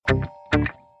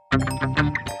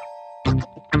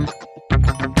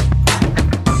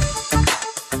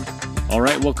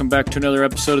welcome back to another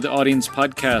episode of the Audience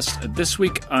Podcast. This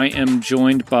week I am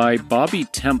joined by Bobby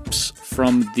Temps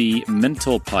from the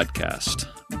Mental Podcast.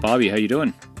 Bobby, how you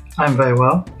doing? I'm very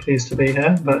well. Pleased to be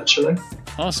here virtually.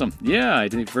 Awesome. Yeah, I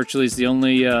think virtually is the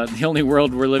only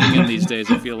world we're living in these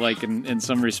days, I feel like, in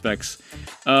some respects.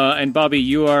 And Bobby,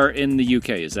 you are in the UK,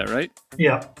 is that right?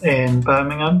 Yeah, in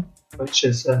Birmingham, which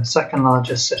is the second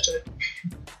largest city.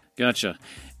 Gotcha.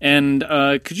 And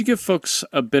could you give folks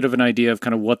a bit of an idea of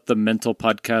kind of what the Mental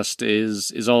Podcast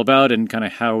is all about and kind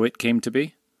of how it came to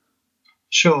be?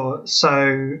 Sure.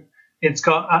 So it's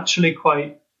got actually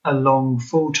quite a long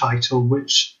full title,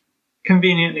 which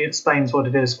conveniently explains what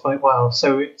it is quite well.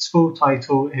 So its full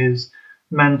title is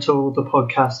Mental, the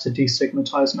podcast to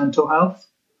destigmatize mental health.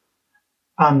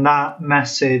 And that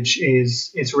message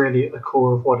is really at the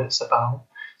core of what it's about.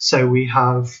 So we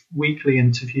have weekly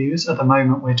interviews. At the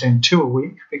moment, we're doing 2 a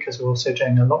week because we're also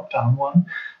doing a lockdown one.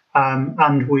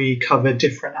 And we cover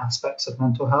different aspects of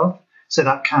mental health. So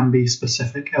that can be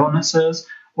specific illnesses,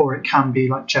 or it can be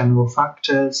like general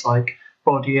factors like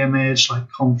body image, like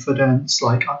confidence,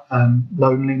 like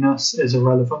loneliness is a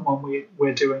relevant one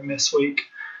we're doing this week.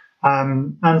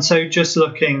 And so just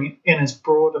looking in as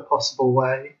broad a possible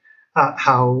way at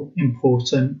how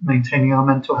important maintaining our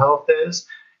mental health is,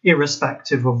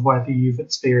 irrespective of whether you've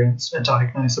experienced a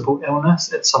diagnosable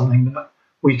illness. It's something that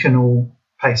we can all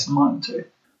pay some mind to.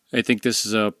 I think this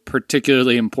is a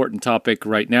particularly important topic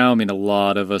right now. I mean, a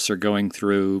lot of us are going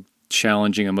through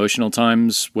challenging emotional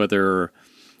times, whether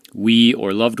we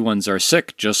or loved ones are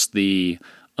sick. Just the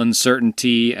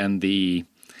uncertainty and the,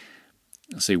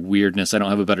 I'll say weirdness, I don't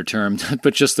have a better term,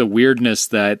 but just the weirdness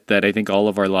that I think all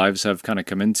of our lives have kind of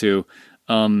come into.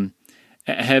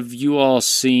 Have you all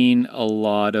seen a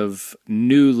lot of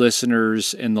new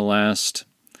listeners in the last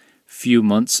few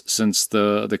months since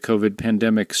the COVID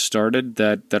pandemic started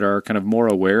that are kind of more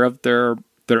aware of their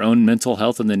own mental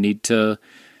health and the need to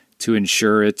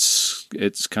ensure its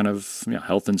kind of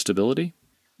health and stability?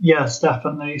 Yes,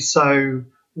 definitely. So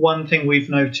one thing we've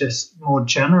noticed more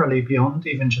generally beyond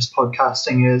even just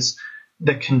podcasting is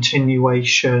the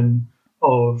continuation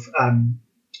of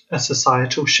a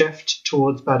societal shift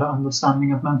towards better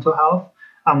understanding of mental health.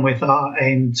 And with our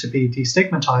aim to be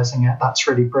destigmatizing it, that's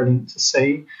really brilliant to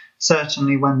see.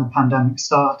 Certainly when the pandemic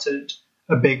started,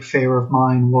 a big fear of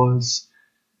mine was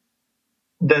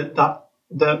that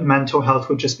mental health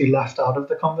would just be left out of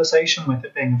the conversation, with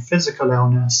it being a physical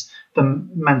illness. The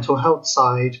mental health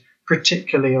side,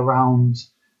 particularly around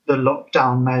the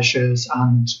lockdown measures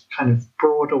and kind of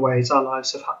broader ways our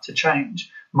lives have had to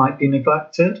change, might be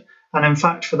neglected. And in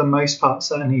fact, for the most part,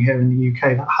 certainly here in the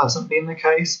UK, that hasn't been the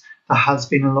case. There has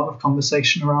been a lot of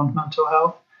conversation around mental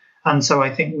health. And so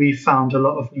I think we've found a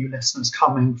lot of new listeners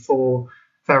coming for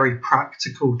very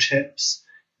practical tips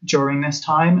during this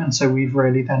time. And so we've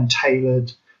really then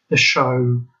tailored the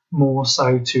show more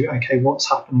so to, okay, what's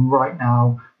happening right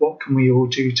now? What can we all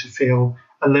do to feel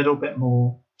a little bit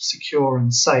more secure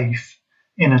and safe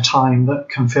in a time that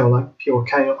can feel like pure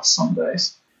chaos some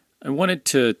days? I wanted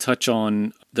to touch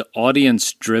on the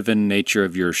audience-driven nature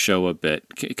of your show a bit.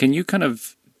 Can you kind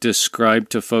of describe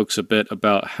to folks a bit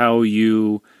about how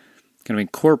you kind of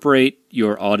incorporate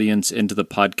your audience into the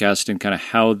podcast and kind of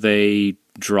how they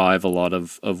drive a lot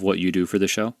of what you do for the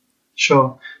show?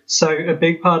 Sure. So a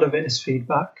big part of it is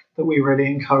feedback that we really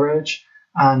encourage,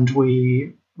 and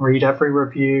we read every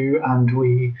review and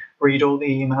we read all the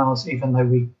emails, even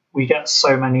though we get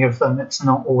so many of them, it's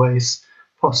not always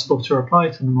possible to reply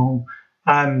to them all.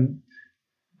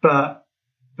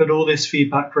 But all this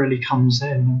feedback really comes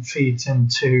in and feeds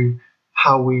into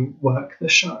how we work the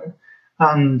show.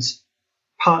 And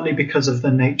partly because of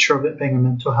the nature of it being a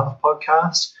mental health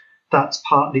podcast, that's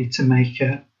partly to make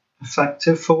it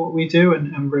effective for what we do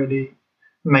and really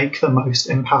make the most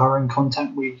empowering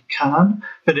content we can.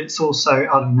 But it's also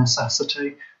out of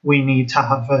necessity. We need to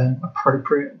have an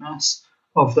appropriateness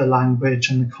of the language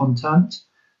and the content.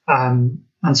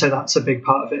 And so that's a big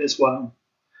part of it as well.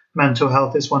 Mental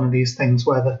health is one of these things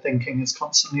where the thinking is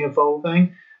constantly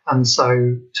evolving. And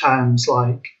so terms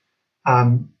like,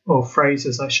 or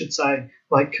phrases, I should say,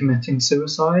 like committing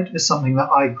suicide is something that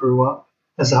I grew up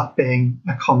as that being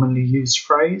a commonly used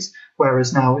phrase,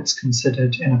 whereas now it's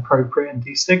considered inappropriate and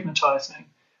destigmatizing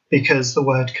because the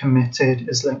word committed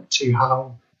is linked to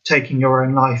how taking your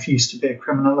own life used to be a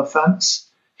criminal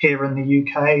offence here in the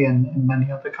UK and in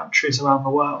many other countries around the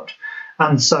world.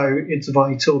 And so it's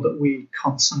vital that we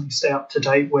constantly stay up to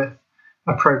date with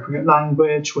appropriate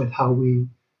language, with how we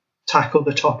tackle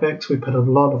the topics. We put a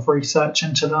lot of research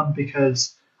into them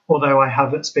because although I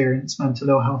have experienced mental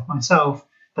ill health myself,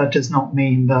 that does not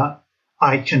mean that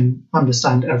I can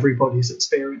understand everybody's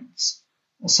experience.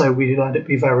 So we let it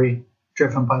be very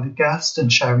driven by the guest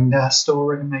and sharing their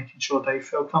story and making sure they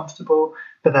feel comfortable,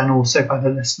 but then also by the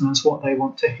listeners, what they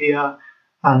want to hear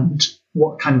and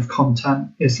what kind of content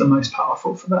is the most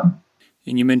powerful for them.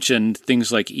 And you mentioned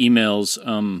things like emails.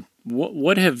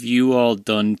 What have you all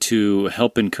done to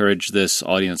help encourage this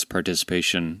audience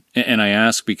participation? And I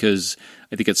ask because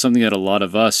I think it's something that a lot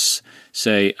of us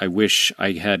say, I wish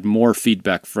I had more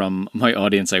feedback from my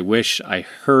audience. I wish I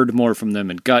heard more from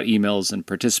them and got emails and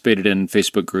participated in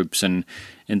Facebook groups and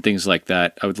things like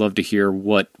that. I would love to hear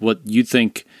what you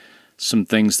think some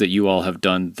things that you all have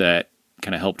done that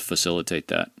kind of helped facilitate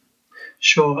that.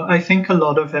 Sure. I think a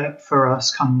lot of it for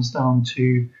us comes down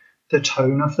to the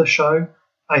tone of the show.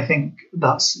 I think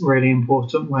that's really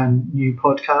important when new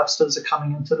podcasters are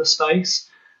coming into the space.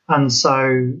 And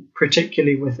so,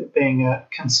 particularly with it being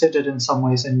considered in some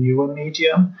ways a newer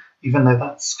medium, even though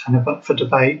that's kind of up for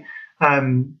debate,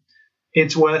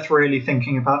 it's worth really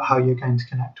thinking about how you're going to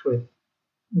connect with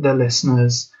the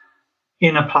listeners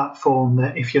in a platform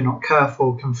that, if you're not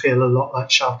careful, can feel a lot like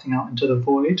shouting out into the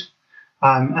void.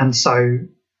 And so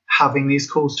having these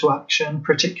calls to action,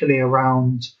 particularly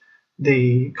around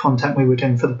the content we were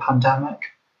doing for the pandemic,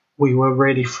 we were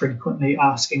really frequently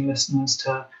asking listeners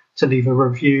to leave a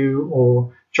review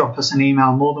or drop us an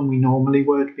email more than we normally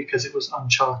would, because it was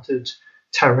uncharted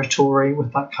territory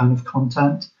with that kind of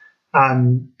content.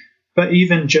 But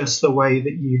even just the way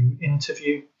that you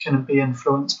interview can be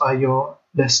influenced by your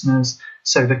listeners.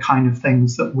 So the kind of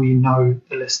things that we know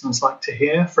the listeners like to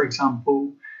hear. For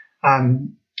example,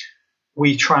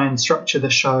 we try and structure the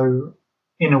show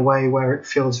in a way where it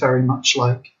feels very much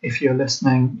like, if you're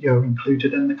listening, you're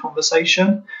included in the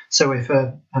conversation. So if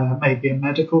maybe a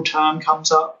medical term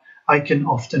comes up, I can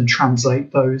often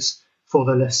translate those for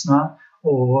the listener.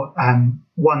 Or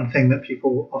one thing that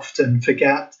people often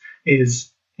forget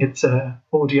is it's an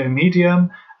audio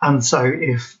medium. And so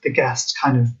if the guest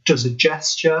kind of does a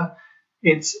gesture,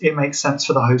 it makes sense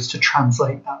for the host to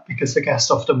translate that, because the guest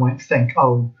often won't think,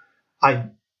 oh,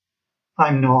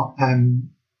 I'm not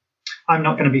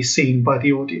going to be seen by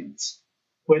the audience,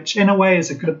 which in a way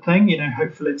is a good thing.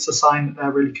 Hopefully it's a sign that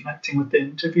they're really connecting with the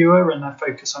interviewer and they're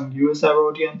focused on you as their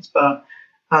audience. But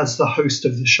as the host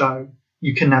of the show,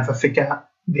 you can never forget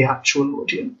the actual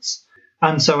audience.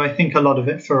 And so I think a lot of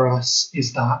it for us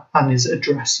is that, and is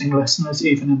addressing listeners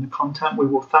even in the content. We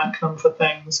will thank them for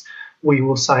things. We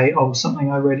will say, oh, something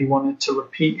I really wanted to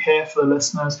repeat here for the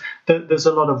listeners. There's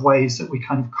a lot of ways that we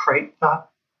kind of create that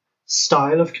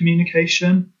style of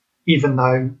communication, even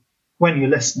though when you're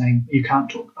listening, you can't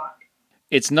talk back.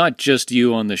 It's not just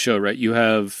you on the show, right? You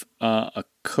have a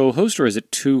co-host, or is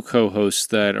it two co-hosts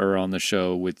that are on the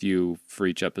show with you for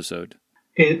each episode?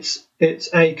 It's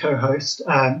a co-host.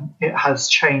 It has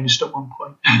changed at one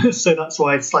point, so that's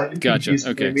why it's slightly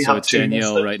confusing. Okay, so it's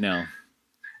Danielle right now.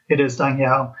 It is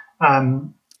Danielle.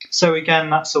 So again,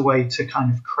 that's a way to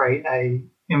kind of create a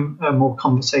more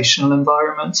conversational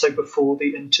environment. So before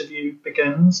the interview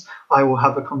begins, I will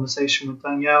have a conversation with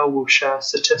Danielle. We'll share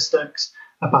statistics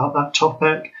about that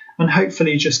topic and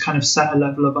hopefully just kind of set a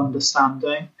level of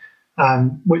understanding,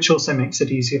 which also makes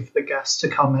it easier for the guests to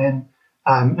come in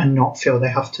and not feel they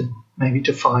have to maybe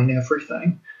define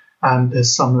everything.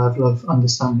 There's some level of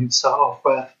understanding to start off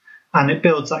with, and it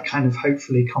builds that kind of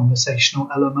hopefully conversational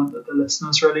element that the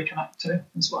listeners really connect to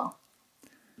as well.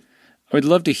 I would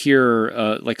love to hear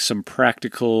like some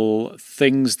practical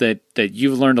things that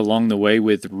you've learned along the way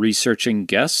with researching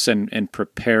guests and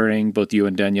preparing, both you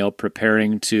and Danielle,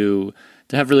 preparing to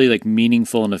have really like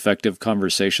meaningful and effective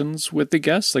conversations with the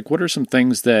guests. Like, what are some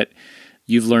things that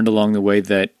you've learned along the way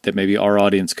that maybe our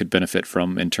audience could benefit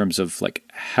from in terms of like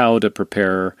how to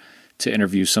prepare to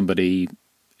interview somebody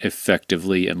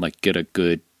effectively and like get a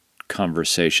good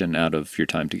conversation out of your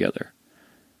time together?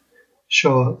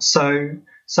 Sure. So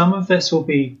some of this will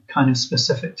be kind of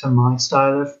specific to my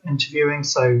style of interviewing.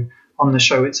 So on the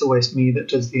show, it's always me that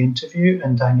does the interview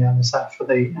and Danielle is there for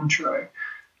the intro.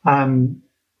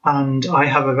 And I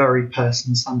have a very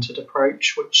person-centered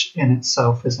approach, which in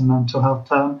itself is a mental health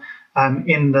term,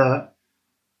 in that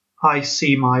I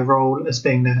see my role as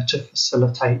being there to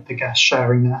facilitate the guest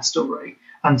sharing their story.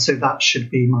 And so that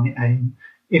should be my aim.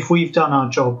 If we've done our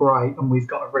job right and we've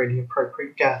got a really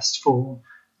appropriate guest for,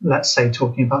 let's say,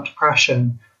 talking about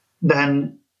depression,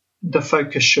 then the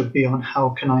focus should be on how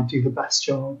can I do the best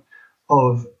job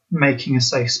of making a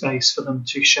safe space for them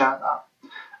to share that.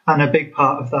 And a big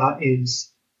part of that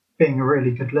is being a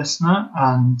really good listener.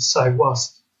 And so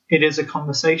whilst it is a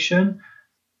conversation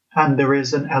and there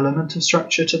is an element of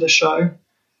structure to the show,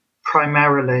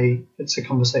 primarily it's a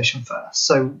conversation first.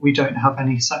 So we don't have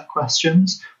any set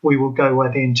questions. We will go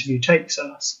where the interview takes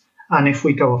us. And if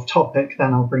we go off topic,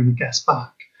 then I'll bring the guest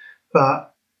back.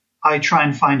 But I try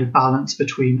and find a balance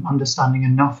between understanding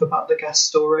enough about the guest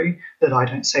story that I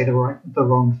don't say the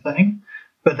wrong thing,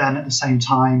 but then at the same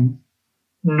time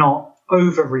not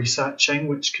over researching,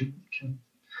 which can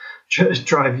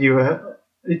drive you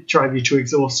to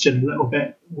exhaustion a little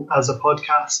bit as a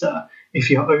podcaster if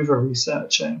you're over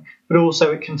researching. But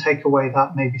also it can take away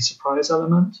that maybe surprise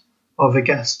element of a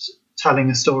guest telling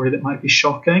a story that might be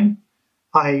shocking.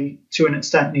 I, to an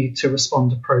extent, need to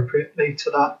respond appropriately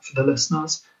to that for the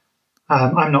listeners.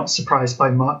 I'm not surprised by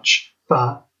much,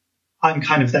 but I'm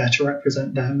kind of there to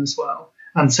represent them as well.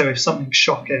 And so if something's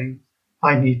shocking,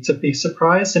 I need to be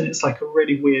surprised. And it's like a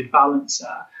really weird balance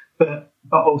there. But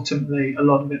ultimately, a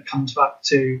lot of it comes back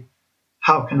to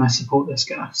how can I support this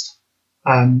guest?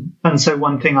 And so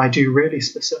one thing I do really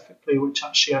specifically, which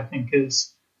actually I think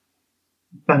is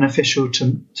beneficial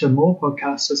to more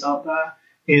podcasters out there,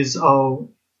 is I'll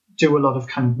do a lot of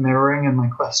kind of mirroring in my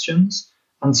questions.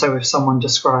 And so if someone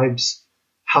describes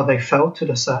how they felt at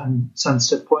a certain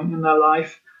sensitive point in their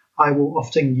life, I will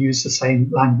often use the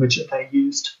same language that they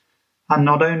used. And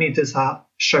not only does that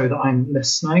show that I'm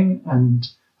listening and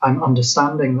I'm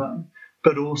understanding them,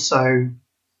 but also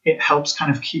it helps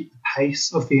kind of keep the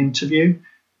pace of the interview.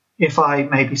 If I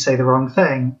maybe say the wrong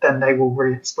thing, then they will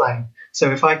re-explain.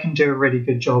 So if I can do a really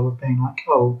good job of being like,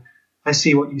 oh, I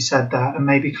see what you said there, and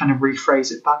maybe kind of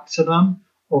rephrase it back to them,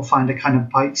 or find a kind of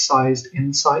bite-sized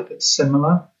insight that's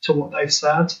similar to what they've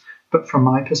said, but from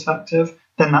my perspective,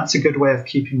 then that's a good way of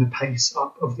keeping the pace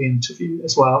up of the interview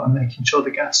as well and making sure the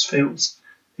guest feels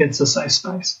it's a safe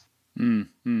space.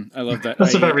 I love that.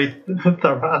 That's a very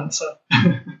thorough answer.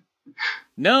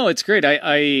 No, it's great.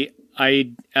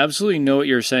 I absolutely know what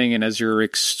you're saying, and as you're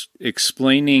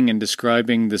explaining and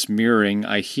describing this mirroring,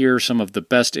 I hear some of the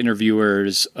best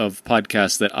interviewers of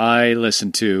podcasts that I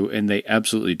listen to, and they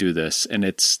absolutely do this, and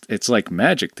it's like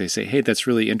magic. They say, hey, that's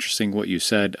really interesting what you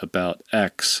said about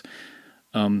X.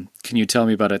 Can you tell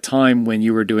me about a time when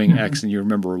you were doing X and you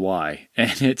remember why?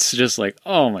 And it's just like,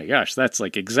 oh my gosh, that's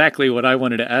like exactly what I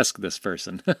wanted to ask this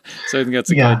person. So I think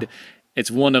that's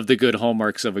it's one of the good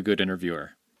hallmarks of a good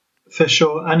interviewer. For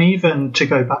sure. And even to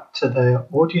go back to the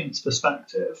audience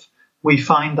perspective, we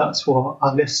find that's what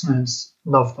our listeners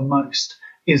love the most,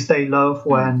 is they love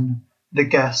when the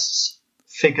guests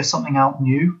figure something out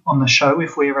new on the show.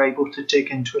 If we're able to dig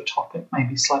into a topic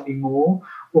maybe slightly more,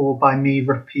 or by me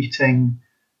repeating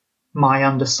my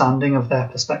understanding of their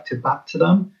perspective back to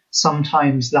them,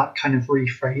 sometimes that kind of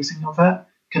rephrasing of it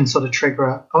can sort of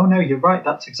trigger, oh no, you're right,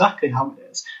 that's exactly how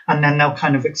it is. And then they'll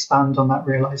kind of expand on that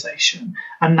realization.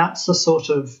 And that's the sort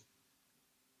of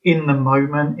in the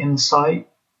moment insight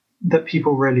that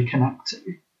people really connect to,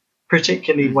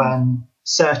 particularly when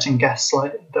certain guests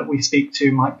like that we speak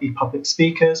to might be public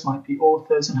speakers, might be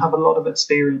authors, and have a lot of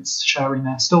experience sharing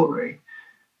their story.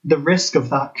 The risk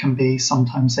of that can be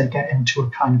sometimes they get into a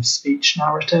kind of speech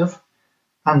narrative.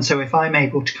 And so if I'm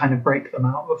able to kind of break them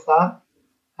out of that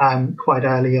quite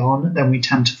early on, then we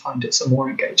tend to find it's a more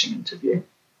engaging interview.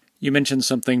 You mentioned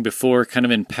something before kind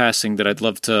of in passing that I'd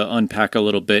love to unpack a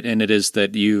little bit, and it is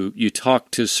that you talk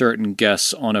to certain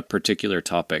guests on a particular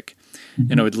topic.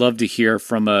 And I would love to hear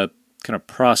from a kind of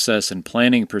process and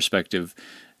planning perspective,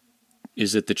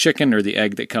 is it the chicken or the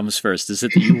egg that comes first? Is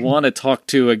it that you want to talk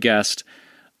to a guest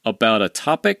about a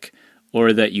topic,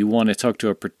 or that you want to talk to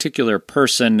a particular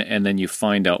person and then you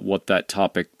find out what that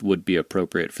topic would be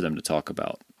appropriate for them to talk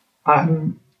about?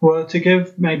 Well, to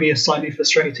give maybe a slightly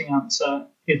frustrating answer,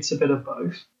 it's a bit of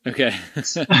both. Okay.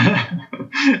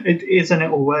 It isn't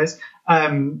it always.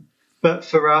 But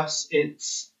for us,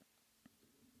 it's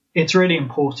really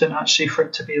important actually for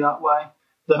it to be that way.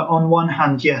 That on one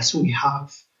hand, yes, we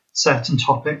have certain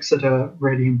topics that are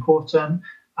really important,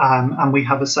 and we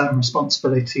have a certain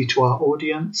responsibility to our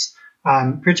audience,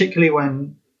 particularly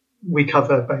when we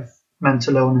cover both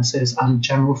mental illnesses and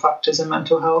general factors in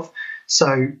mental health.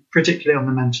 So particularly on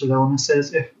the mental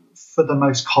illnesses, if for the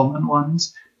most common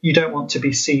ones, you don't want to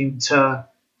be seen to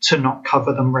not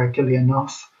cover them regularly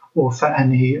enough, or for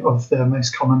any of the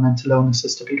most common mental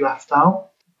illnesses to be left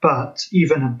out. But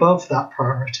even above that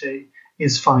priority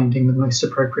is finding the most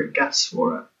appropriate guests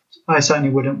for it. I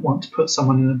certainly wouldn't want to put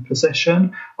someone in a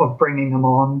position of bringing them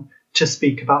on to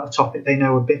speak about a topic they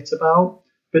know a bit about,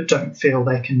 but don't feel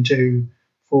they can do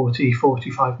 40,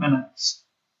 45 minutes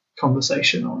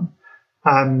conversation on.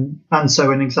 And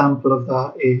so an example of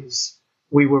that is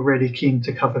we were really keen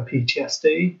to cover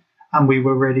PTSD, and we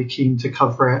were really keen to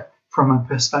cover it from a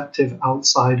perspective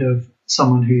outside of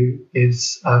someone who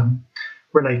is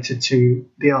related to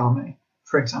the army,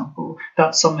 for example.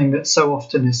 That's something that so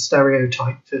often is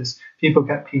stereotyped as people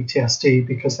get PTSD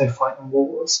because they fight in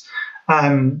wars.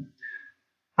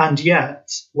 And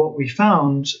yet, what we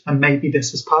found, and maybe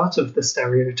this is part of the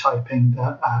stereotyping,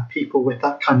 that people with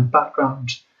that kind of background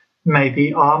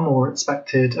maybe are more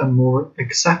expected and more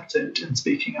accepted in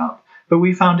speaking up. But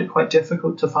we found it quite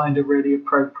difficult to find a really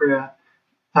appropriate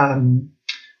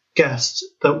guest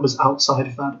that was outside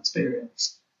of that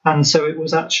experience. And so it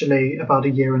was actually about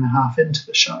 1.5 years into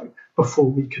the show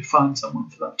before we could find someone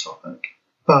for that topic.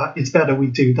 But it's better we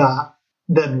do that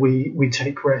than we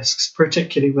take risks,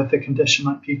 particularly with a condition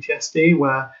like PTSD,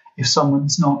 where if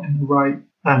someone's not in the right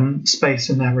space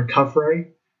in their recovery,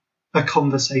 a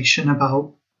conversation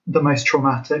about the most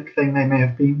traumatic thing they may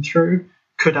have been through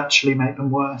could actually make them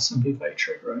worse and be very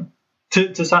triggering.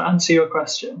 Does that answer your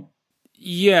question?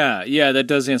 Yeah, that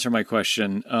does answer my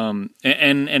question.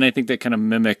 And I think that kind of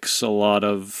mimics a lot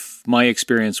of my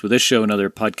experience with this show and other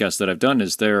podcasts that I've done.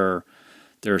 Is there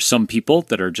are some people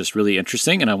that are just really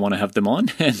interesting and I want to have them on.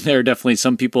 And there are definitely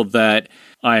some people that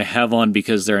I have on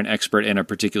because they're an expert in a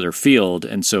particular field.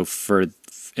 And so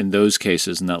in those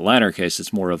cases, in that latter case,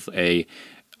 it's more of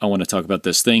I want to talk about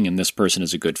this thing and this person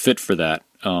is a good fit for that.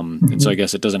 And so I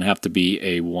guess it doesn't have to be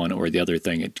a one or the other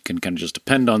thing. It can kind of just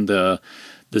depend on the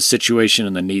situation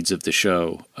and the needs of the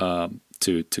show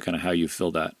to kind of how you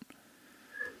fill that.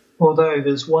 Although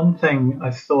there's one thing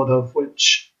I've thought of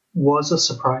which was a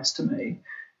surprise to me,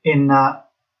 in that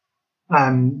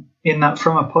from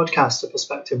a podcaster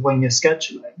perspective, when you're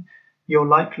scheduling, you'll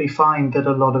likely find that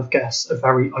a lot of guests are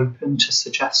very open to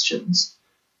suggestions.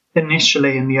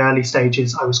 Initially, in the early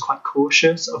stages, I was quite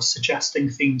cautious of suggesting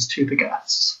themes to the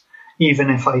guests, even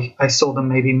if I saw them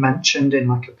maybe mentioned in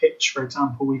like a pitch, for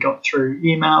example, we got through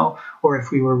email, or if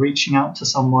we were reaching out to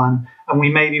someone and we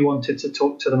maybe wanted to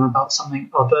talk to them about something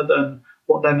other than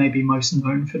what they're maybe most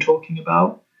known for talking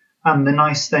about. And the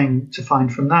nice thing to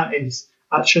find from that is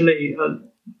actually,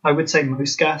 I would say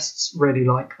most guests really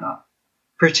like that,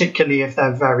 particularly if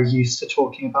they're very used to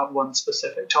talking about one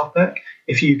specific topic.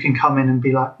 If you can come in and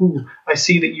be like, "Ooh, I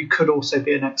see that you could also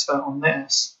be an expert on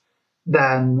this,"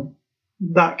 then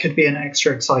that could be an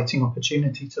extra exciting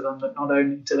opportunity to them, that not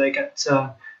only do they get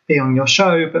to be on your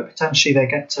show, but potentially they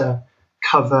get to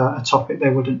cover a topic they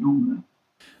wouldn't normally.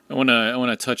 I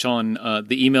want to touch on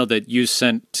the email that you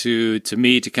sent to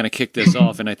me to kind of kick this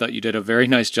off, and I thought you did a very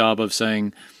nice job of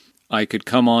saying I could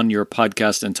come on your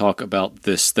podcast and talk about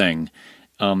this thing.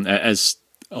 As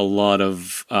a lot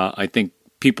of, I think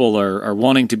people are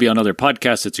wanting to be on other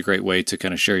podcasts, it's a great way to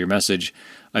kind of share your message.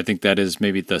 I think that is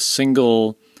maybe the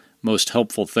single most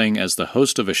helpful thing as the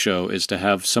host of a show, is to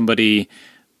have somebody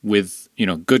with,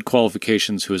 good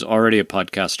qualifications who is already a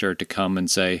podcaster to come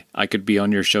and say, I could be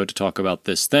on your show to talk about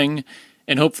this thing.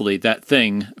 And hopefully that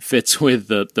thing fits with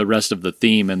the rest of the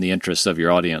theme and the interests of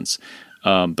your audience.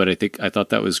 But I thought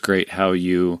that was great how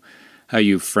you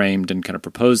framed and kind of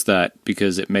proposed that,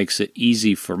 because it makes it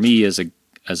easy for me as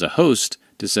a host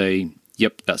to say,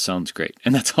 yep, that sounds great.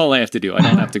 And that's all I have to do. I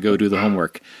don't have to go do the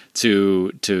homework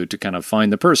to kind of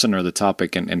find the person or the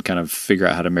topic and kind of figure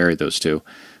out how to marry those two.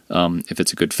 If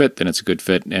it's a good fit, then it's a good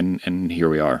fit. And here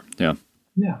we are. Yeah.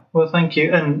 Yeah. Well, thank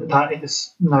you. And that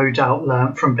is no doubt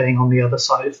learned from being on the other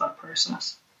side of that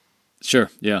process. Sure.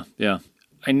 Yeah.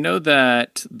 I know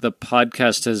that the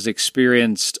podcast has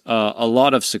experienced a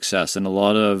lot of success and a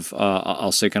lot of,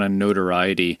 I'll say, kind of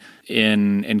notoriety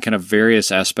in kind of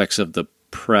various aspects of the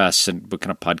press and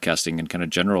kind of podcasting and kind of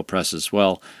general press as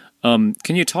well.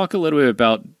 Can you talk a little bit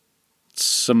about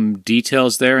some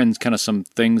details there and kind of some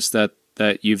things that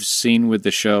you've seen with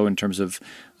the show in terms of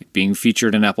like being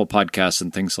featured in Apple Podcasts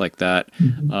and things like that,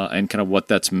 and kind of what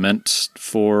that's meant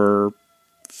for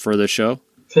the show?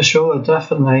 For sure,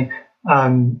 definitely.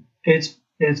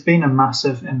 It's been a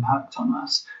massive impact on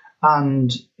us,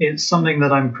 and it's something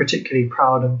that I'm particularly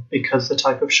proud of because the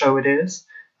type of show it is.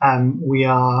 We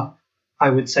are,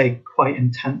 I would say, quite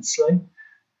intensely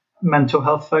mental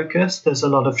health focused. There's a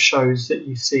lot of shows that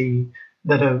you see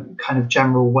that are kind of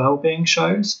general well-being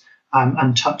shows,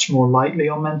 and touch more lightly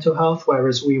on mental health,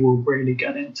 whereas we will really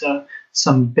get into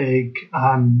some big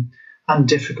and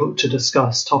difficult to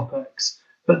discuss topics.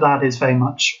 But that is very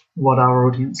much what our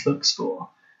audience looks for.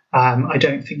 I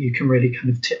don't think you can really kind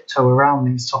of tiptoe around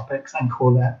these topics and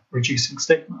call it reducing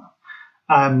stigma.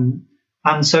 And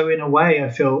so in a way, I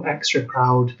feel extra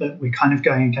proud that we're kind of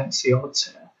going against the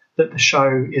odds here, that the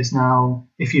show is now,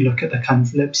 if you look at the kind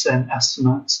of Libsyn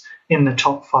estimates, in the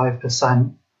top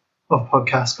 5% of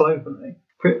podcasts globally,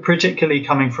 particularly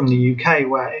coming from the UK,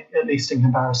 where, at least in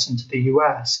comparison to the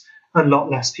US, a lot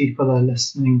less people are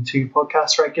listening to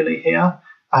podcasts regularly here.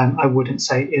 I wouldn't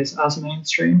say it is as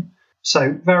mainstream.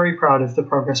 So very proud of the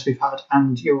progress we've had.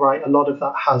 And you're right, a lot of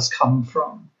that has come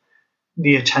from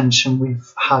the attention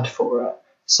we've had for it.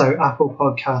 So Apple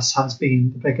Podcasts has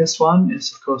been the biggest one.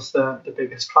 It's, of course, the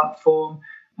biggest platform.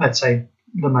 I'd say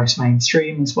the most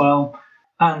mainstream as well.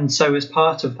 And so as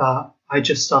part of that, I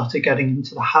just started getting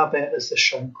into the habit as the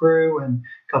show grew and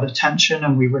got attention,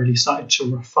 and we really started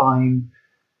to refine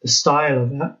the style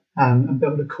of it and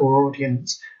build a core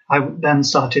audience. I then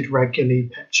started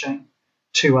regularly pitching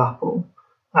to Apple.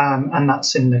 And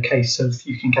that's in the case of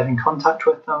you can get in contact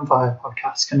with them via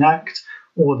Podcast Connect,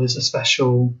 or there's a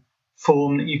special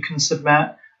form that you can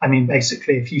submit. I mean,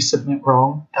 basically, if you submit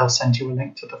wrong, they'll send you a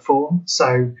link to the form.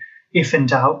 So if in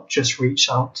doubt, just reach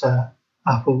out to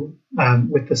Apple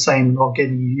with the same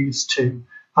login you used to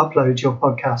upload your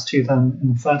podcast to them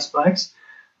in the first place.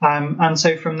 And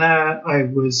so from there, I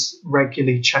was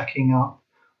regularly checking up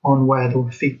on where there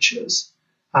were features.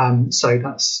 So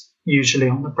that's usually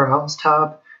on the Browse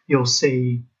tab. You'll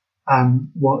see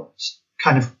what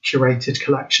kind of curated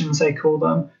collections, they call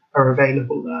them, are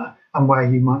available there and where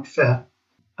you might fit.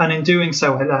 And in doing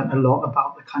so, I learned a lot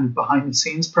about the kind of behind the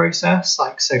scenes process.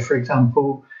 Like, so for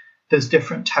example, there's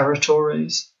different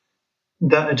territories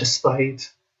that are displayed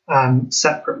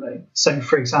separately. So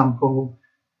for example,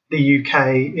 the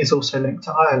UK is also linked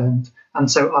to Ireland.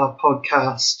 And so our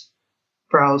podcast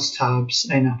Browse tabs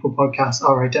in Apple Podcasts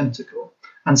are identical.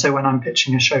 And so when I'm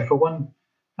pitching a show for one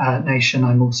nation,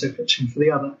 I'm also pitching for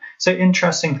the other. So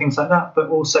interesting things like that. But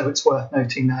also it's worth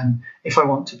noting then, if I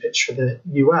want to pitch for the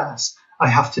US, I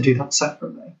have to do that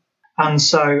separately. And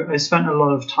so I spent a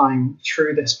lot of time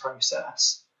through this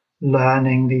process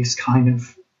learning these kind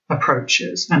of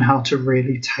approaches and how to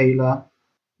really tailor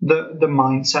the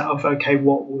mindset of, okay,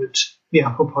 what would the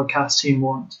Apple Podcast team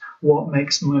want? What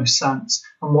makes most sense?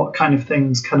 And what kind of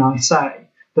things can I say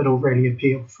that'll really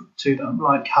appeal to them?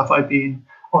 Like, have I been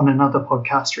on another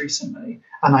podcast recently,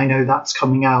 and I know that's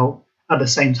coming out at the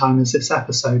same time as this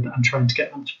episode that I'm trying to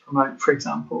get them to promote, for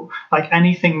example. Like,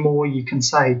 anything more you can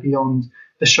say beyond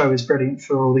the show is brilliant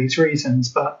for all these reasons,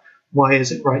 but why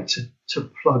is it right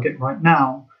to plug it right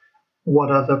now?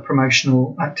 What other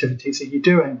promotional activities are you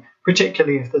doing?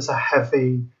 Particularly if there's a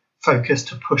heavy focus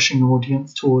to pushing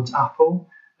audience towards Apple.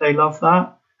 They love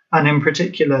that. And in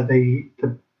particular, the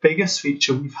biggest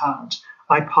feature we've had,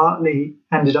 I partly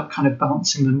ended up kind of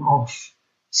bouncing them off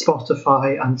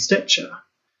Spotify and Stitcher,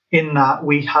 in that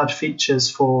we had features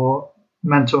for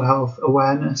Mental Health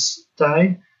Awareness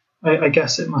Day. I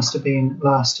guess it must have been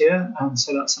last year, and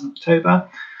so that's in October.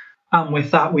 And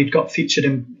with that, we'd got featured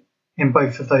in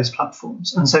both of those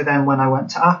platforms. And so then when I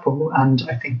went to Apple, and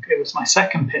I think it was my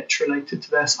second pitch related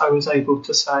to this, I was able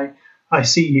to say, I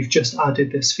see you've just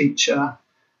added this feature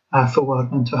for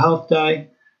World Mental Health Day.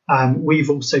 We've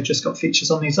also just got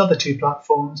features on these other two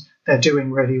platforms. They're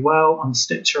doing really well. On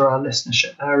Stitcher, our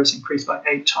listenership there has increased by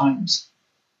 8 times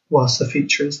whilst the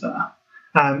feature is there.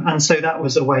 And so that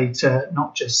was a way to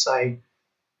not just say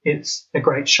it's a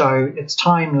great show, it's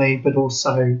timely, but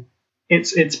also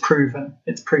it's proven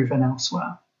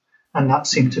elsewhere. And that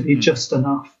seemed to be just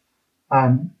enough.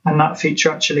 And that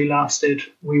feature actually lasted.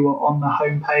 We were on the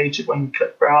homepage when you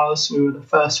click browse. We were the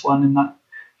first one in that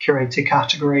curated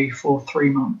category for 3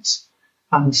 months.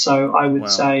 And so I would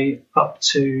say up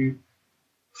to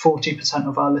 40%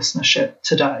 of our listenership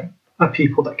today are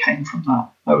people that came from that,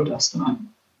 I would estimate.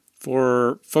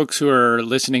 For folks who are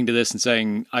listening to this and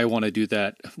saying, I want to do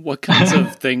that, what kinds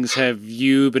of things have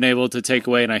you been able to take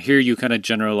away? And I hear you kind of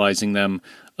generalizing them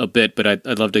a bit, but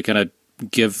I'd love to kind of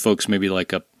give folks maybe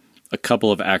like a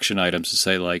couple of action items to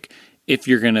say, like, if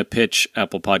you're going to pitch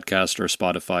Apple Podcast or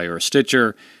Spotify or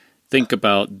Stitcher, think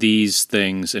about these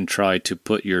things and try to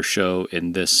put your show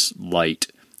in this light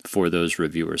for those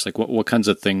reviewers. Like, what kinds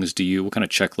of things what kind of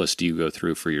checklist do you go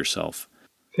through for yourself?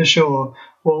 For sure.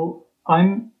 Well,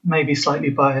 I'm maybe slightly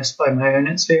biased by my own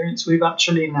experience. We've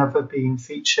actually never been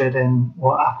featured in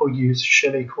what Apple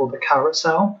usually call the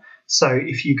carousel. So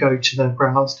if you go to the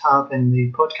Browse tab in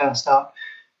the podcast app,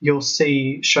 you'll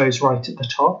see shows right at the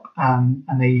top, and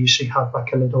they usually have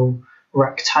like a little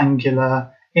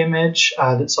rectangular image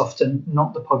that's often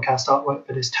not the podcast artwork,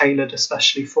 but is tailored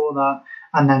especially for that.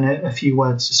 And then a few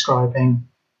words describing,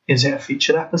 is it a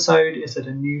featured episode? Is it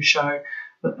a new show?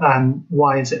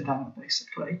 Why is it there,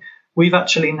 basically? We've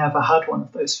actually never had one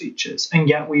of those features, and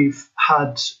yet we've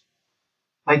had,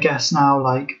 I guess now,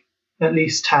 like at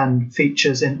least 10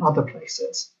 features in other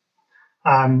places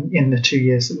in the 2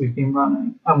 years that we've been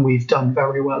running, and we've done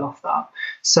very well off that.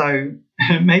 So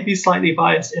maybe slightly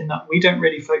biased in that we don't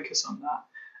really focus on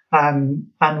that. And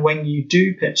when you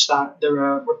do pitch that, there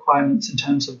are requirements in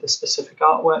terms of the specific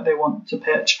artwork they want to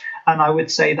pitch. And I would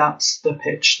say that's the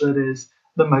pitch that is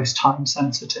the most time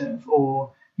sensitive,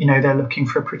 or, they're looking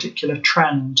for a particular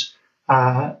trend.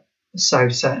 So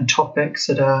certain topics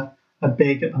that are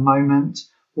big at the moment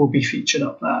will be featured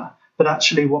up there. But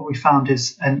actually what we found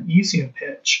is an easier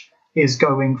pitch is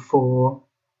going for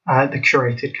the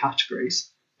curated categories,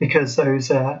 because those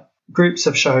are groups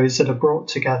of shows that are brought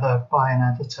together by an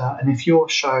editor. And if your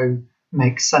show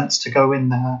makes sense to go in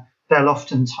there, they'll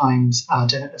oftentimes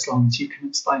add it, as long as you can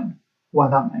explain why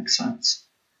that makes sense.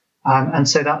 And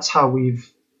so that's how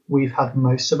we've had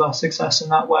most of our success in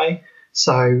that way.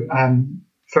 So,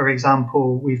 for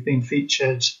example, we've been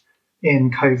featured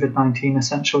in COVID-19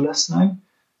 essential listening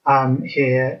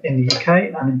here in the UK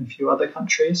and in a few other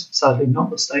countries, sadly not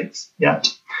the States yet.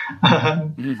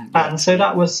 And so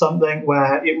that was something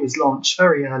where it was launched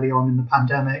very early on in the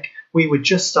pandemic. We were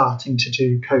just starting to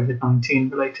do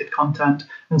COVID-19 related content.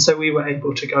 And so we were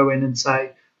able to go in and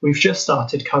say, we've just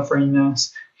started covering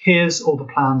this. Here's all the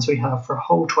plans we have for a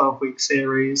whole 12-week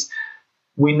series.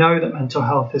 We know that mental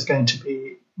health is going to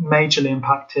be majorly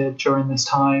impacted during this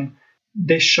time.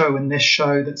 This show and this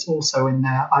show that's also in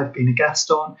there, I've been a guest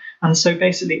on. And so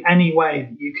basically any way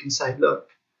that you can say, look,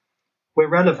 we're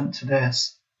relevant to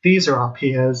this. These are our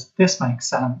peers. This makes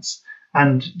sense.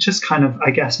 And just kind of,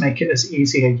 I guess, make it as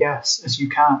easy a yes as you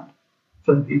can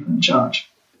for the people in charge.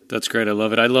 That's great. I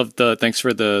love it. I love thanks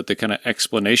for the kind of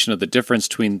explanation of the difference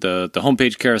between the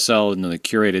homepage carousel and the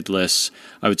curated lists.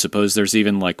 I would suppose there's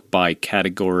even like by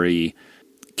category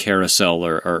carousel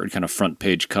or kind of front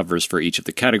page covers for each of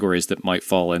the categories that might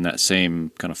fall in that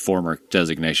same kind of former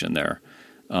designation there.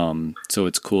 So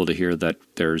it's cool to hear that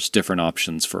there's different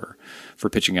options for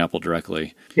pitching Apple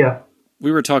directly. Yeah.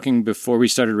 We were talking before we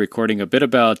started recording a bit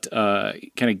about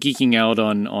kind of geeking out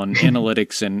on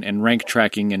analytics and rank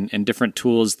tracking and different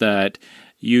tools that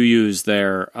you use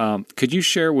there. Could you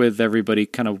share with everybody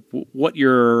kind of what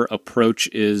your approach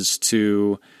is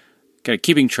to kind of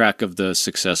keeping track of the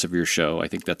success of your show? I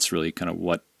think that's really kind of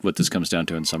what this comes down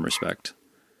to in some respect.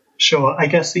 Sure. I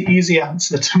guess the easy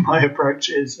answer to my approach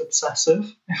is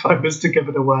obsessive. If I was to give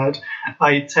it a word,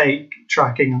 I take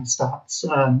tracking and stats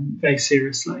very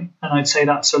seriously. And I'd say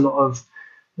that's a lot of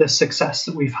the success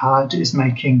that we've had is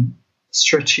making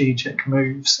strategic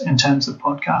moves in terms of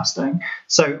podcasting.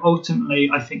 So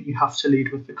ultimately, I think you have to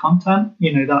lead with the content.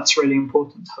 That's really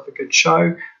important to have a good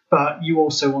show, but you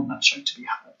also want that show to be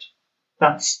heard.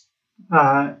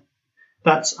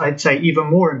 That's, I'd say,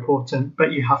 even more important,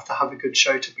 but you have to have a good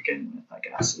show to begin with, I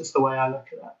guess, is the way I look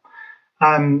at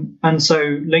it. And so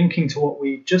linking to what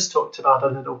we just talked about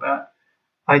a little bit,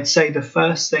 I'd say the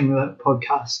first thing that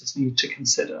podcasters need to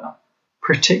consider,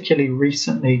 particularly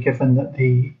recently, given that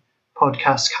the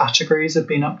podcast categories have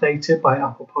been updated by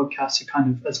Apple Podcasts, who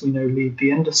kind of, as we know, lead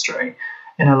the industry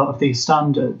in a lot of these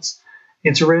standards,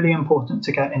 it's really important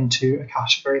to get into a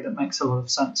category that makes a lot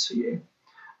of sense for you.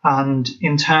 And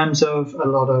in terms of a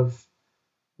lot of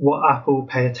what Apple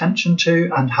pay attention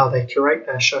to and how they curate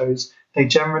their shows, they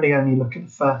generally only look at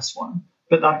the first one.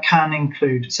 But that can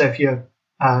include, so if you're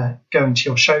going to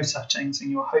your show settings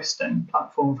in your hosting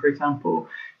platform, for example,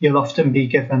 you'll often be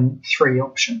given 3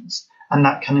 options. And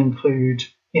that can include,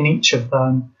 in each of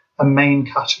them, a main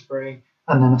category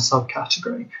and then a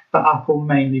subcategory. But Apple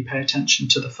mainly pay attention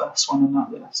to the first one on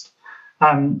that list.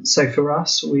 So for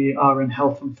us, we are in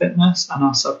health and fitness, and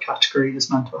our subcategory is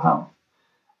mental health.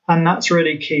 And that's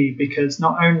really key, because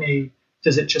not only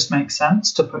does it just make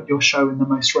sense to put your show in the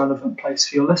most relevant place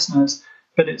for your listeners,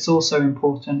 but it's also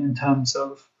important in terms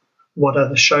of what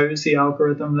other shows the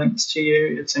algorithm links to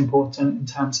you. It's important in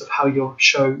terms of how your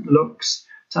show looks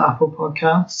to Apple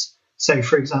Podcasts. So,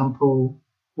 for example,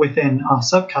 within our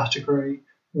subcategory,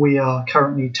 we are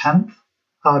currently 10th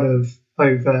out of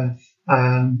over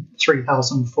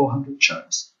 3,400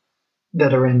 shows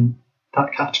that are in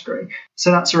that category.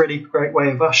 So that's a really great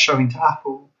way of us showing to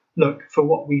Apple, look, for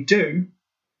what we do,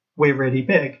 we're really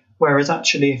big. Whereas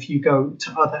actually, if you go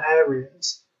to other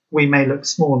areas, we may look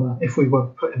smaller if we were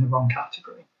put in the wrong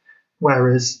category.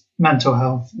 Whereas mental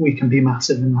health, we can be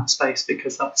massive in that space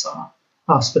because that's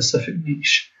our specific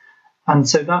niche. And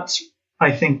so that's,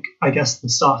 I guess, the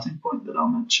starting point that I'll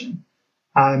mention.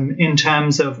 In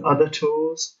terms of other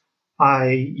tools,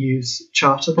 I use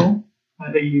Chartable.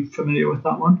 Are you familiar with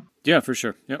that one? Yeah, for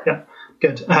sure. Yep. Yeah,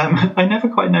 good. I never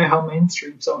quite know how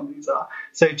mainstream some of these are.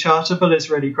 So Chartable is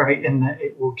really great in that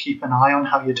it will keep an eye on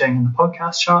how you're doing in the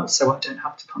podcast charts, so I don't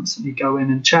have to constantly go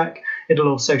in and check. It'll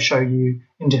also show you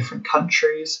in different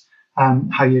countries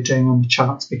how you're doing on the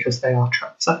charts, because they are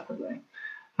tracked separately.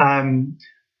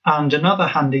 And another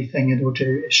handy thing it'll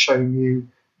do is show you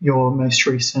your most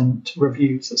recent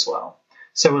reviews as well.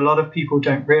 So a lot of people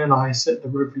don't realize that the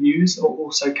reviews are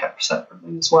also kept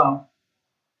separately as well.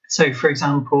 So, for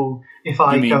example, if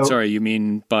you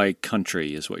mean by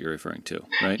country is what you're referring to,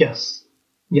 right? Yes,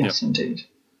 yep. Indeed.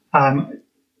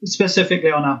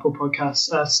 Specifically on Apple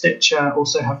Podcasts, Stitcher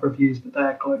also have reviews, but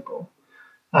they're global.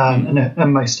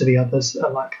 And most of the others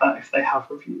are like that if they have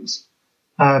reviews.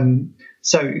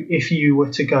 So if you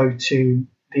were to go to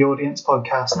the Audience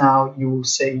podcast now, you will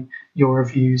see your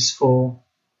reviews for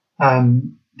the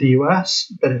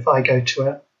US, but if I go to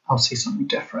it, I'll see something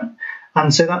different.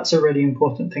 And so that's a really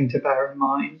important thing to bear in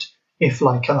mind. If,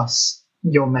 like us,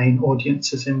 your main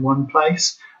audience is in one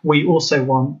place, we also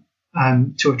want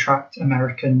to attract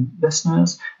American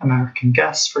listeners, American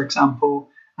guests, for example.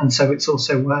 And so it's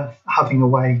also worth having a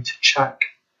way to check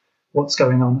what's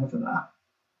going on over there,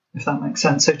 if that makes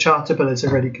sense. So Chartable is a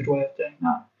really good way of doing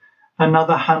that.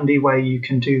 Another handy way you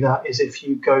can do that is if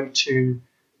you go to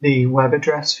the web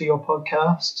address for your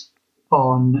podcast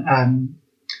on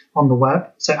the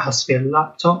web. So it has to be a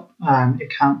laptop.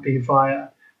 It can't be via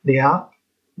the app.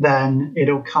 Then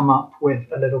it'll come up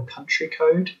with a little country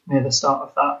code near the start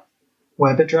of that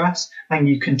web address, and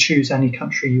you can choose any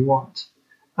country you want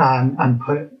and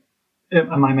put,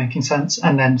 am I making sense?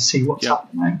 And then see what's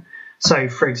happening. So,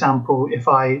 for example, if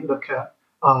I look at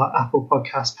our Apple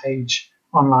Podcast page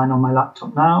online on my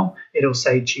laptop now, it'll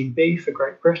say GB for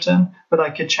Great Britain, but I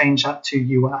could change that to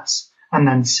US and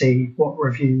then see what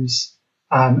reviews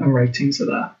and ratings are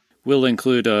there. We'll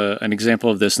include an example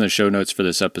of this in the show notes for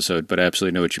this episode, but I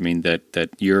absolutely know what you mean, that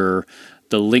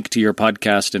the link to your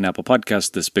podcast in Apple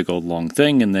Podcasts, this big old long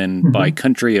thing, and then by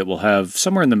country, it will have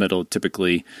somewhere in the middle,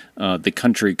 typically, the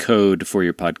country code for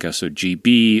your podcast. So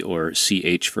GB or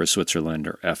CH for Switzerland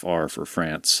or FR for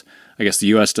France. I guess the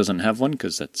US doesn't have one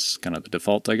because that's kind of the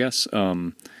default, I guess.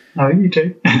 No, you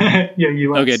do. Your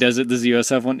US. Okay, does the US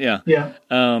have one? Yeah. Yeah.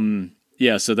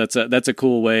 Yeah, so that's a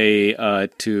cool way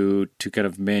to kind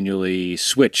of manually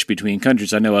switch between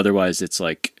countries. I know otherwise it's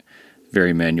like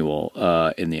very manual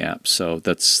in the app. So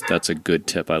that's a good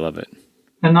tip. I love it.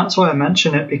 And that's why I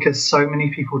mention it, because so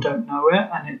many people don't know it.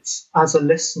 And it's, as a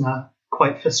listener,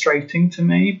 quite frustrating to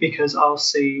me, because I'll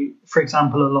see, for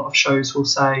example, a lot of shows will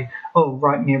say, oh,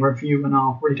 write me a review and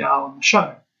I'll read it out on the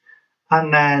show.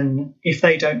 And then if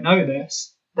they don't know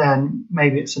this, then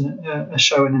maybe it's a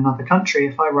show in another country.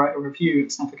 If I write a review,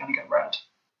 it's never going to get read.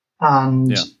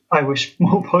 And I wish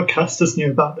more podcasters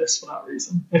knew about this for that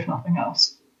reason, if nothing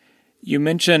else. You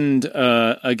mentioned,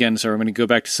 again, sorry, I'm going to go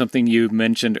back to something you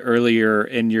mentioned earlier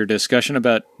in your discussion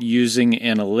about using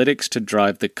analytics to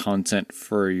drive the content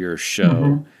for your show.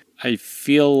 Mm-hmm. I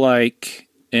feel like,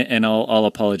 and I'll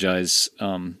apologize,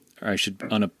 I should be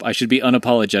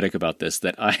unapologetic about this,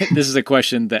 this is a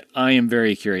question that I am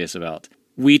very curious about.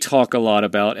 We talk a lot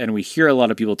about, and we hear a lot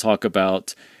of people talk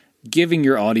about, giving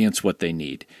your audience what they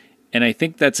need. And I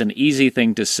think that's an easy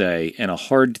thing to say and a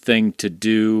hard thing to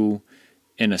do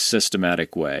in a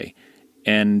systematic way.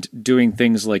 And doing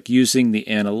things like using the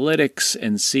analytics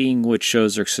and seeing which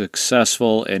shows are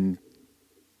successful and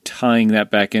tying that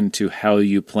back into how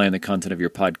you plan the content of your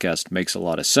podcast makes a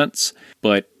lot of sense,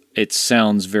 but it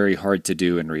sounds very hard to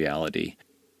do in reality.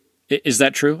 Is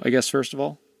that true, I guess, first of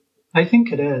all? I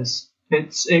think it is.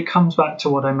 It comes back to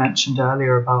what I mentioned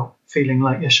earlier about feeling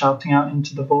like you're shouting out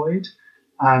into the void.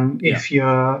 If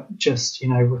you're just,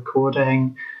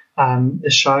 recording the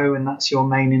show and that's your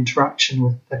main interaction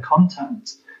with the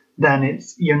content, then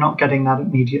you're not getting that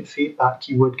immediate feedback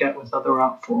you would get with other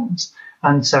art forms.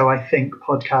 And so I think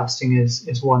podcasting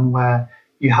is one where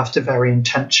you have to very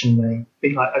intentionally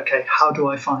be like, okay, how do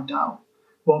I find out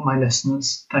what my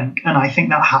listeners think? And I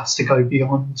think that has to go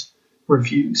beyond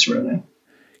reviews, really.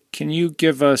 Can you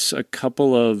give us a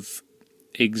couple of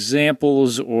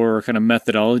examples or kind of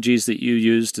methodologies that you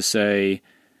use to say,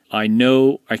 I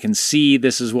know, I can see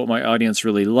this is what my audience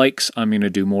really likes, I'm going to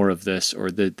do more of this,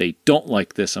 or that they don't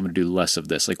like this, I'm going to do less of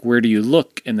this? Like, where do you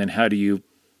look, and then how do you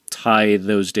tie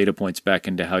those data points back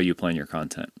into how you plan your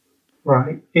content?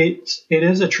 Right. It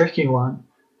is a tricky one,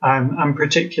 and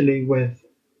particularly with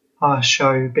our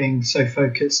show being so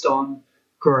focused on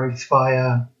growth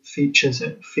via features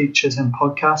in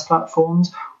podcast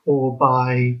platforms, or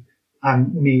by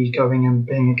me going and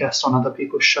being a guest on other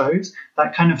people's shows,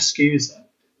 that kind of skews it.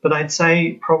 But I'd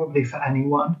say probably for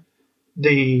anyone,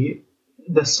 the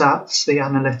stats, the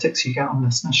analytics you get on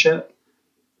listenership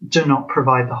do not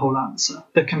provide the whole answer.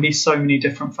 There can be so many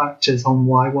different factors on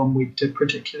why one week did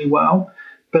particularly well,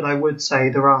 but I would say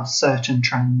there are certain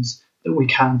trends that we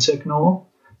can't ignore.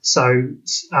 So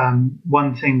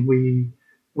one thing we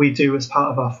we do as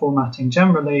part of our formatting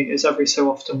generally is every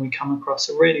so often we come across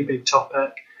a really big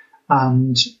topic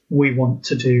and we want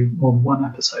to do more than one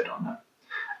episode on it.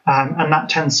 And that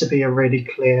tends to be a really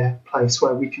clear place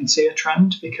where we can see a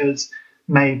trend, because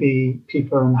maybe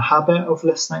people are in the habit of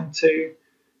listening to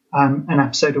an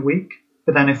episode a week.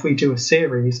 But then if we do a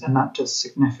series and that does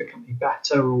significantly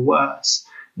better or worse,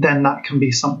 then that can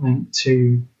be something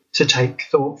to take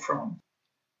thought from.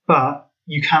 But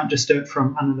you can't just do it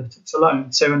from analytics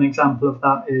alone. So an example of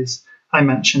that is I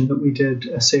mentioned that we did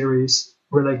a series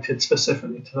related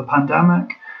specifically to the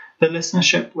pandemic. The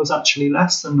listenership was actually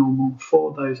less than normal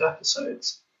for those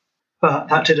episodes. But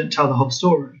that didn't tell the whole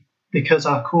story, because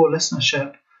our core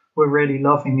listenership were really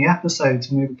loving the episodes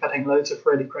and we were getting loads of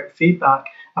really great feedback,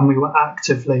 and we were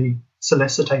actively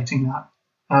soliciting that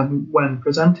when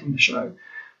presenting the show.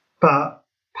 But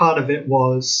part of it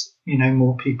was,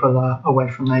 more people are away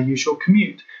from their usual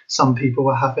commute. Some people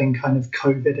were having kind of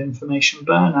COVID information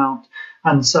burnout,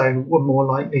 and so were more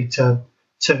likely to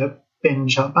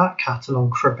binge our back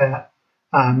catalogue for a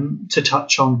bit, to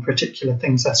touch on particular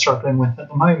things they're struggling with at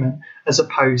the moment, as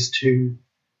opposed to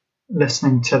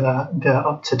listening to the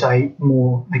up-to-date,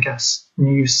 more, I guess,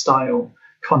 news-style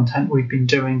content we've been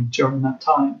doing during that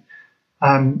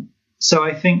time. So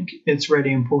I think it's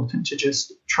really important to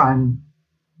just try and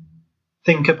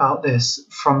think about this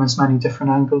from as many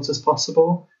different angles as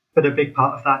possible. But a big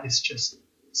part of that is just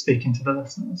speaking to the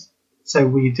listeners. So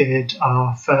we did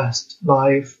our first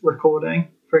live recording,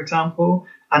 for example,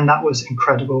 and that was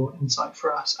incredible insight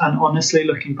for us. And honestly,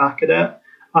 looking back at it,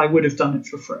 I would have done it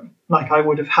for free. Like, I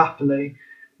would have happily,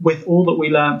 with all that we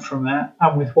learned from it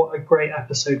and with what a great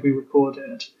episode we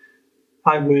recorded,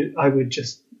 I would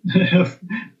just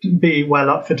be well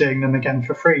up for doing them again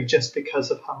for free, just because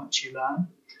of how much you learn.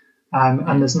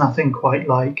 And there's nothing quite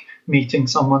like meeting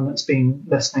someone that's been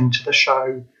listening to the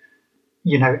show,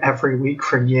 every week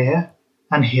for a year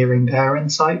and hearing their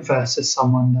insight versus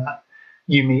someone that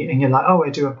you meet and you're like, oh, I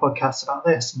do a podcast about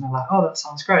this. And they're like, oh, that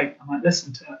sounds great. I might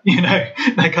listen to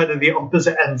it. They're kind of the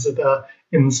opposite ends of the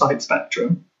insight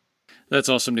spectrum. That's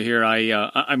awesome to hear.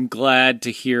 I'm glad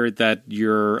to hear that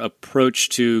your approach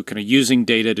to kind of using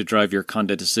data to drive your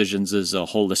content decisions is a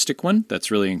holistic one. That's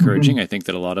really encouraging. Mm-hmm. I think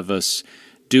that a lot of us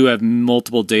do have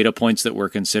multiple data points that we're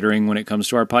considering when it comes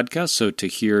to our podcast. So to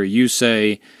hear you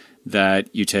say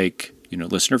that you take,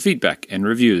 listener feedback and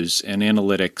reviews and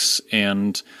analytics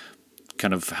and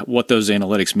kind of what those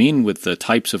analytics mean with the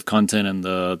types of content and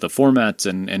the formats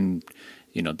and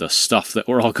the stuff that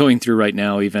we're all going through right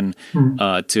now, even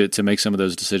to make some of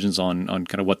those decisions on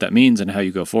kind of what that means and how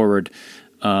you go forward.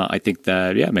 I think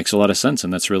that, it makes a lot of sense.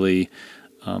 And that's really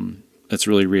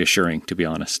reassuring, to be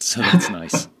honest. So that's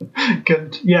nice.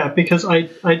 Good. Yeah, because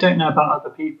I don't know about other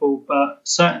people, but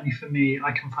certainly for me,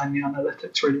 I can find the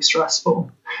analytics really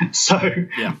stressful. So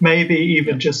maybe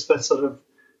even just for sort of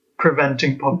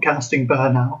preventing podcasting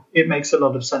burnout, it makes a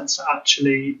lot of sense to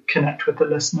actually connect with the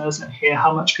listeners and hear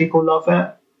how much people love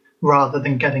it, rather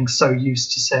than getting so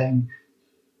used to saying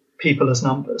people as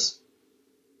numbers.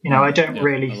 I don't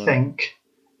really think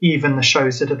even the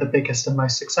shows that are the biggest and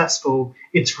most successful,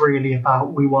 it's really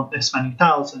about, we want this many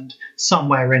thousand.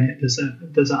 Somewhere in it,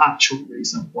 there's an actual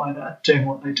reason why they're doing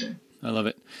what they do. I love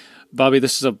it. Bobby,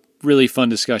 this is a really fun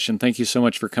discussion. Thank you so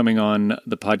much for coming on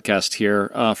the podcast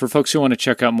here. For folks who want to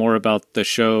check out more about the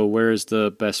show, where is the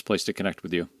best place to connect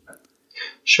with you?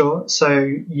 Sure. So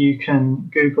you can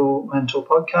Google Mentor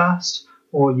Podcast,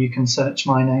 or you can search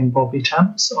my name, Bobby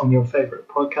Temps, on your favorite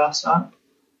podcast app.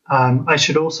 I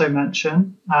should also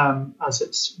mention, as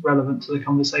it's relevant to the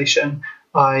conversation,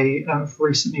 I have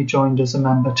recently joined as a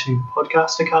member to the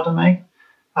Podcast Academy,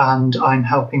 and I'm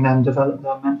helping them develop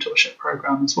their mentorship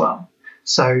program as well.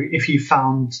 So if you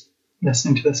found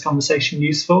listening to this conversation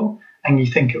useful and you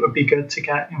think it would be good to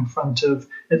get in front of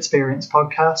experienced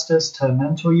podcasters to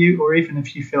mentor you, or even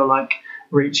if you feel like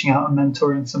reaching out and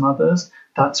mentoring some others,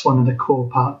 that's one of the core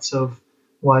parts of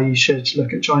why you should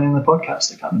look at joining the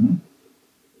Podcast Academy.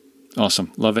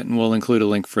 Awesome. Love it. And we'll include a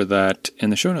link for that in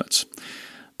the show notes.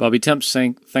 Bobby Temps,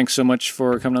 thanks so much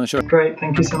for coming on the show. Great.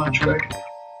 Thank you so much, Greg.